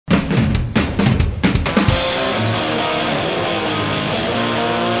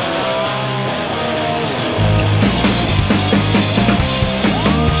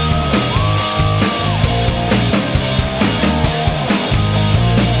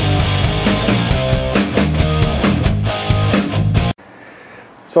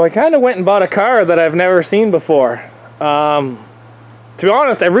So I kind of went and bought a car that I've never seen before. To be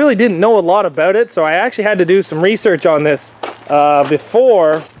honest, I really didn't know a lot about it, so I actually had to do some research on this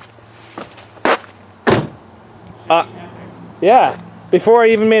before I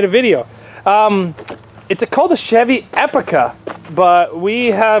even made a video. It's called a Chevy Epica, but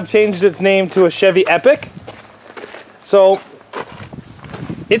we have changed its name to a Chevy Epic. So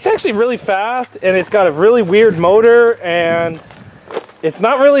it's actually really fast, and it's got a really weird motor, and it's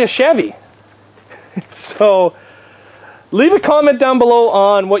not really a Chevy. So leave a comment down below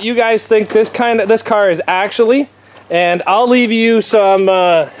on what you guys think this car is actually, and I'll leave you some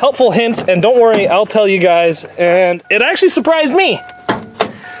helpful hints, and don't worry, I'll tell you guys. And it actually surprised me.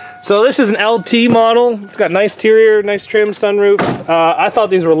 So this is an LT model. It's got nice interior, nice trim, sunroof. I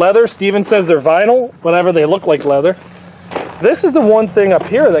thought these were leather. Steven says they're vinyl, whatever, they look like leather. This is the one thing up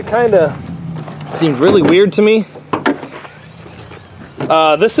here that kind of seemed really weird to me.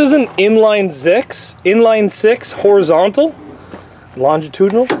 This is an inline 6 horizontal.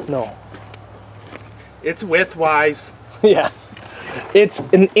 Longitudinal? No. It's widthwise. Yeah. It's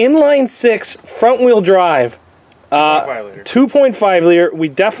an inline 6 front wheel drive. 2.5 liter. 2.5 liter. We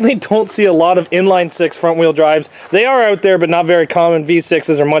definitely don't see a lot of inline 6 front wheel drives. They are out there, but not very common.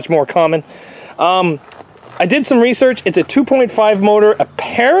 V6s are much more common. I did some research. It's a 2.5 motor.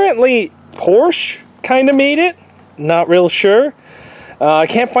 Apparently Porsche kind of made it. Not real sure. I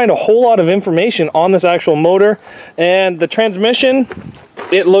can't find a whole lot of information on this actual motor. And the transmission,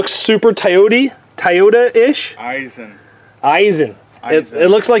 it looks super Toyota-ish. Aizen.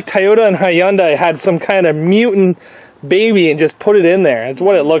 It looks like Toyota and Hyundai had some kind of mutant baby and just put it in there. That's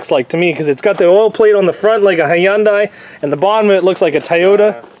what it looks like to me, because it's got the oil plate on the front like a Hyundai, and the bottom of it looks like a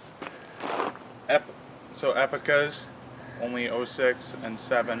Toyota. So Epicas, only 06 and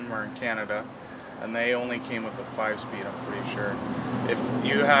 7 were in Canada, and they only came with the 5-speed, I'm pretty sure. If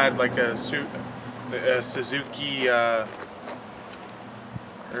you had like a Suzuki, or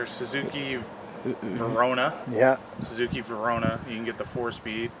Suzuki Verona, yeah, Suzuki Verona, you can get the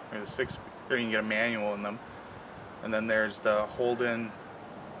 4-speed or the 6, or you can get a manual in them. And then there's the Holden.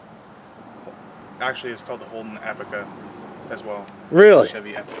 Actually, it's called the Holden Epica as well. Really?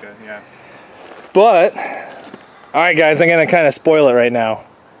 Chevy Epica, yeah. But, alright guys, I'm going to kind of spoil it right now.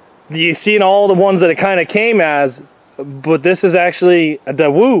 You've seen all the ones that it kind of came as, but this is actually a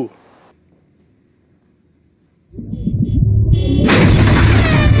Daewoo.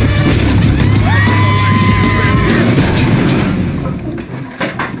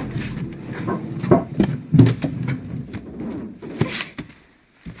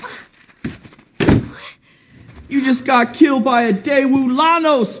 You just got killed by a Daewoo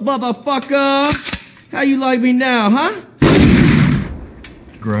Lanos, motherfucker! How you like me now, huh?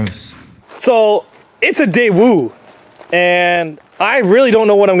 Gross. So, it's a Daewoo, and I really don't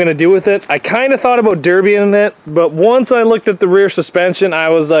know what I'm going to do with it. I kind of thought about derbying it, but once I looked at the rear suspension, I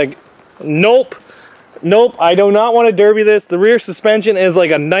was like, nope, I do not want to derby this. The rear suspension is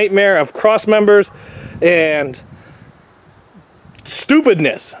like a nightmare of cross members and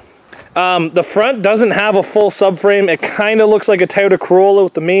stupidness. The front doesn't have a full subframe. It kind of looks like a Toyota Corolla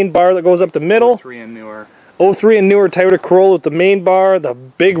with the main bar that goes up the middle. 03 and newer. 03 and newer Toyota Corolla with the main bar, the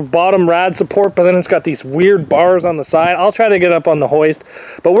big bottom rad support, but then it's got these weird bars on the side. I'll try to get up on the hoist.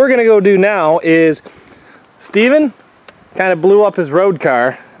 But what we're going to go do now is, Steven kind of blew up his road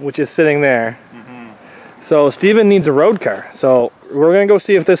car, which is sitting there. So Steven needs a road car. So we're going to go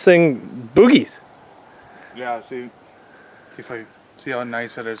see if this thing boogies. Yeah, see how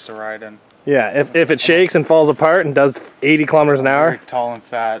nice it is to ride in. Yeah, if it shakes and falls apart and does 80 kilometers an hour. Very tall and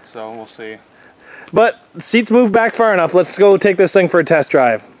fat, so we'll see. But seats move back far enough. Let's go take this thing for a test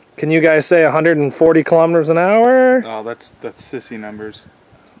drive. Can you guys say 140 kilometers an hour? Oh, that's sissy numbers.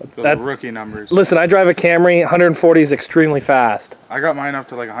 Those are rookie numbers. Listen, I drive a Camry. 140 is extremely fast. I got mine up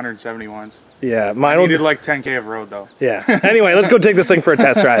to like 170 once. Yeah, mine needed like 10K of road though. Yeah. Anyway, let's go take this thing for a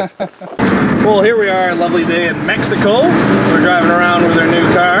test drive. Well, here we are, a lovely day in Mexico. We're driving around with our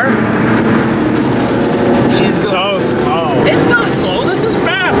new car. She's so slow. It's not slow. This is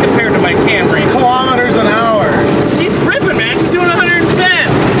fast compared to my Camry. Kilometers an hour. She's ripping, man. She's doing 110.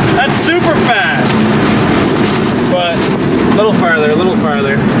 That's super fast. But a little farther, a little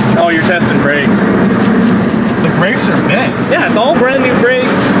farther. Oh, you're testing brakes. The brakes are mint. Yeah, it's all brand new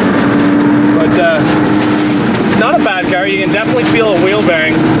brakes. But it's not a bad car. You can definitely feel a wheel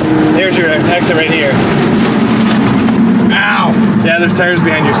bearing. There's your exit right here. Ow! Yeah, there's tires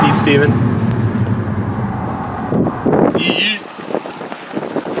behind your seat, Steven.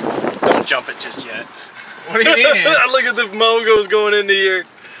 Don't jump it just yet. What do you mean? Look at the mogos going into here.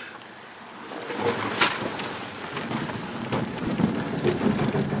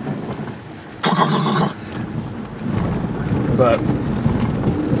 But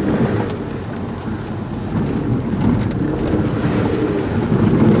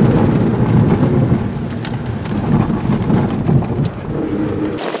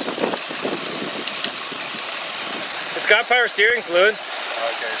it's got power steering fluid.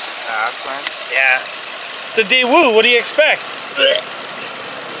 Okay, pass then. Yeah. It's a Daewoo, what do you expect?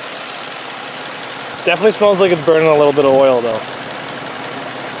 Definitely smells like it's burning a little bit of oil though.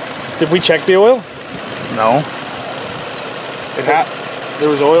 Did we check the oil? No. There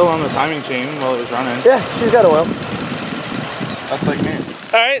was oil on the timing chain while it was running. Yeah, she's got oil. That's like me.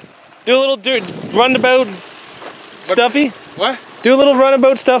 Alright, do a little runabout stuffy. What? Do a little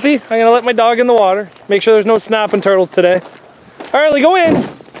runabout stuffy. I'm gonna let my dog in the water. Make sure there's no snapping turtles today. Alright, go in.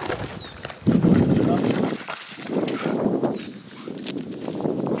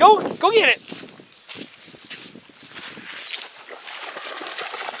 Go get it.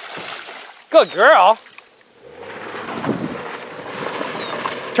 Good girl.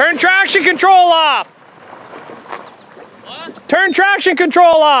 Turn traction control off. What? Turn traction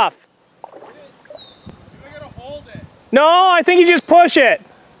control off. You gotta hold it. No, I think you just push it.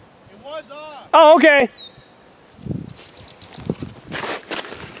 It was off. Oh, okay.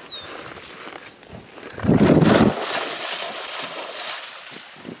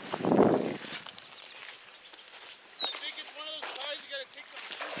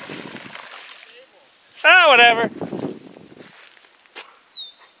 Ah, whatever.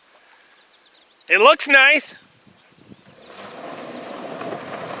 It looks nice.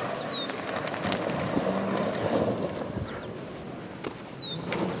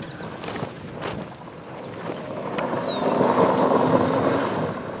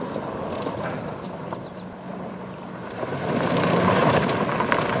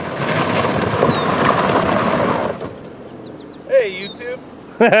 Hey, YouTube.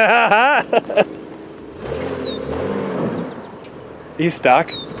 You stuck?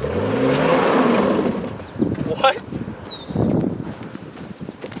 What?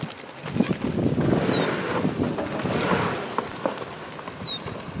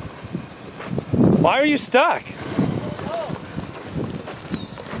 Why are you stuck? I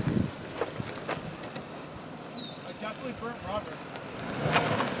definitely burnt rubber.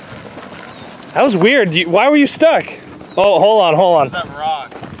 That was weird. Why were you stuck? Oh, hold on. That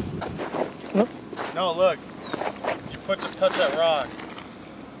rock. Huh? No, look. Your foot just touched that rock.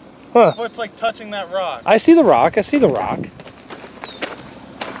 Huh. Your foot's like touching that rock. I see the rock. Is that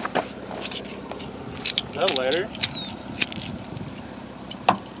a lighter?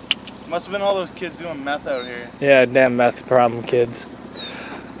 Must have been all those kids doing meth out here. Yeah, damn meth problem kids.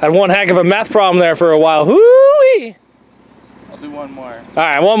 Had one heck of a meth problem there for a while. Whoo-wee! I'll do one more.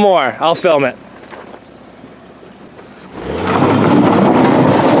 Alright, one more. I'll film it.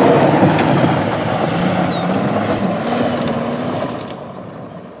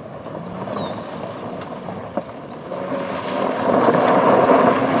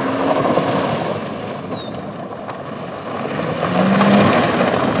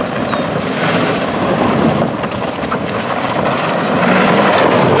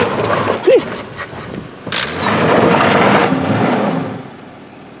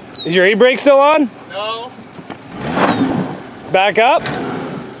 Is your e-brake still on? No. Back up.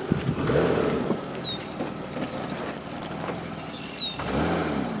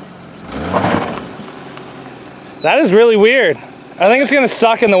 That is really weird. I think it's gonna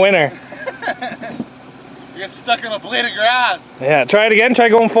suck in the winter. You get stuck in a blade of grass. Yeah, try it again. Try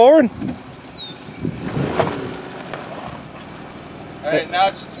going forward. Alright, now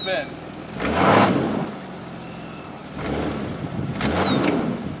it should spin.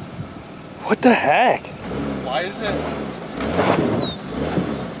 What the heck? Why is it?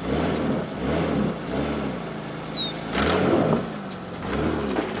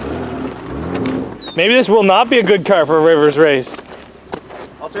 Maybe this will not be a good car for a Rivers race.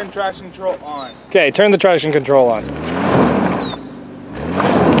 I'll turn traction control on. Okay, turn the traction control on.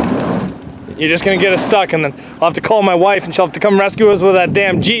 You're just gonna get us stuck, and then I'll have to call my wife and she'll have to come rescue us with that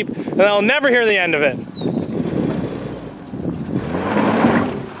damn Jeep, and I'll never hear the end of it.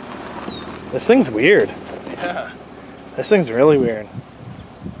 This thing's weird. Yeah. This thing's really weird.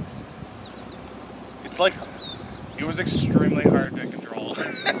 It's like, it was extremely hard to control.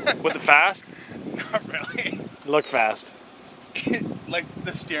 Was it fast? Not really. It looked fast. Like,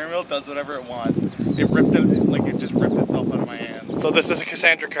 the steering wheel does whatever it wants. It ripped it, like, it just ripped itself out of my hands. So this is a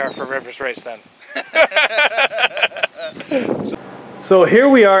Cassandra car for Rivers race then. So here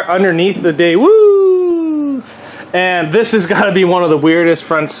we are underneath the Daewoo, and this has got to be one of the weirdest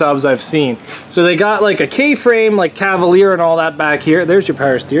front subs I've seen. So they got like a K-frame, like Cavalier and all that back here. There's your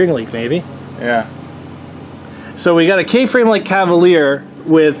power steering leak, maybe. Yeah. So we got a K-frame like Cavalier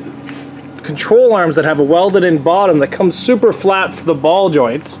with control arms that have a welded in bottom that comes super flat for the ball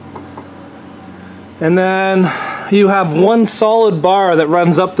joints. And then you have one solid bar that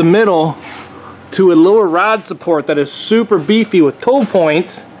runs up the middle to a lower rod support that is super beefy with toe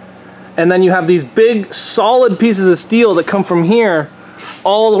points. And then you have these big solid pieces of steel that come from here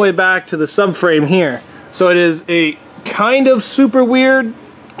all the way back to the subframe here. So it is a kind of super weird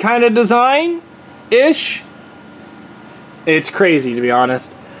kind of design-ish. It's crazy, to be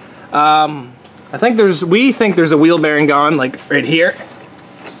honest. We think there's a wheel bearing gone, like right here.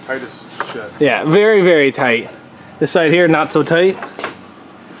 It's tight as shit. Yeah, very, very tight. This side here, not so tight.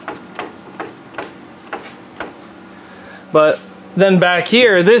 But then back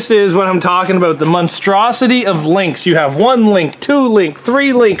here, this is what I'm talking about, the monstrosity of links. You have 1 link, 2 link,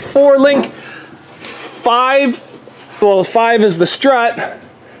 3 link, 4 link, 5, well 5 is the strut,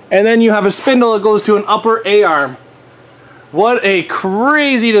 and then you have a spindle that goes to an upper A-arm. What a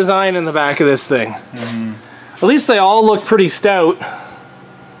crazy design in the back of this thing. Mm-hmm. At least they all look pretty stout.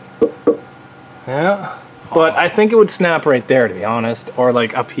 Yeah, but I think it would snap right there, to be honest, or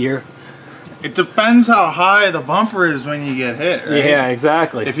like up here. It depends how high the bumper is when you get hit, right? Yeah,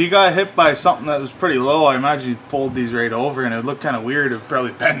 exactly. If you got hit by something that was pretty low, I imagine you'd fold these right over and it would look kind of weird. It would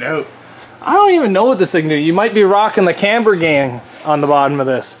probably bend out. I don't even know what this thing do. You might be rocking the camber gang on the bottom of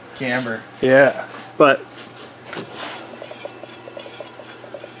this. Camber. Yeah, but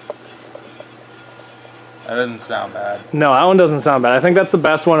that doesn't sound bad. no, that one doesn't sound bad. I think that's the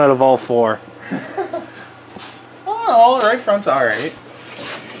best one out of all 4. Oh, all the right front's alright.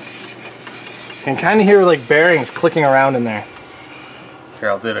 You can kind of hear like bearings clicking around in there. Here,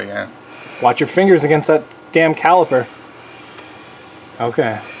 I'll do it again. Watch your fingers against that damn caliper.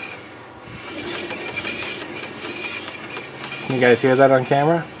 Okay. Can you guys hear that on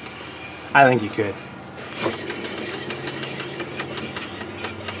camera? I think you could.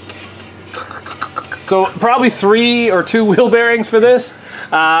 So probably 3 or 2 wheel bearings for this.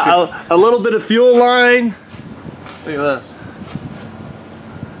 A little bit of fuel line. Look at this.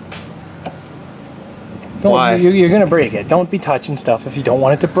 Why? You're gonna break it. Don't be touching stuff if you don't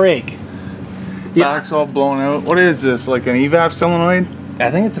want it to break. Back's all blown out. What is this? Like an evap solenoid? I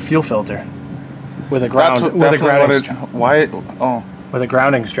think it's a fuel filter with a ground with a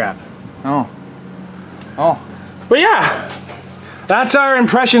grounding strap. Oh. Oh. But yeah, that's our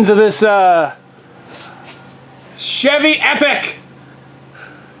impressions of this Chevy Epic.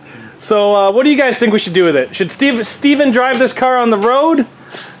 So what do you guys think we should do with it? Should Steven drive this car on the road?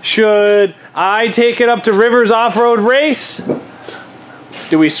 Should I take it up to Rivers Off-Road Race?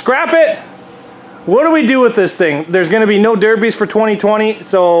 Do we scrap it? What do we do with this thing? There's going to be no derbies for 2020,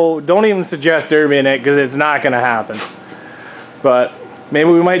 so don't even suggest derby in it because it's not going to happen. But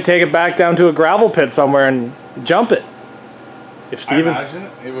maybe we might take it back down to a gravel pit somewhere and jump it. If Steven, I imagine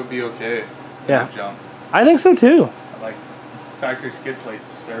it would be okay. Yeah. Jump. I think so too. Like factory skid plates,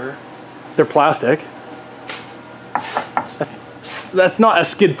 sir. They're plastic. That's not a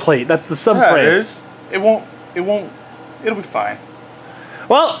skid plate. That's the subframe. Yeah, it is. It'll be fine.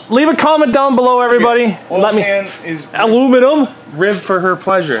 Well, leave a comment down below, everybody. Let me. Is aluminum. ribbed for her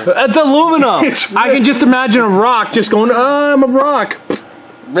pleasure. That's aluminum. I can just imagine a rock just going, oh, I'm a rock. Ribbed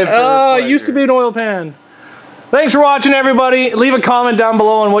for her pleasure. It used to be an oil pan. Thanks for watching, everybody. Leave a comment down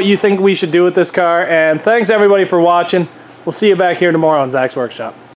below on what you think we should do with this car. And thanks, everybody, for watching. We'll see you back here tomorrow on Zach's Workshop.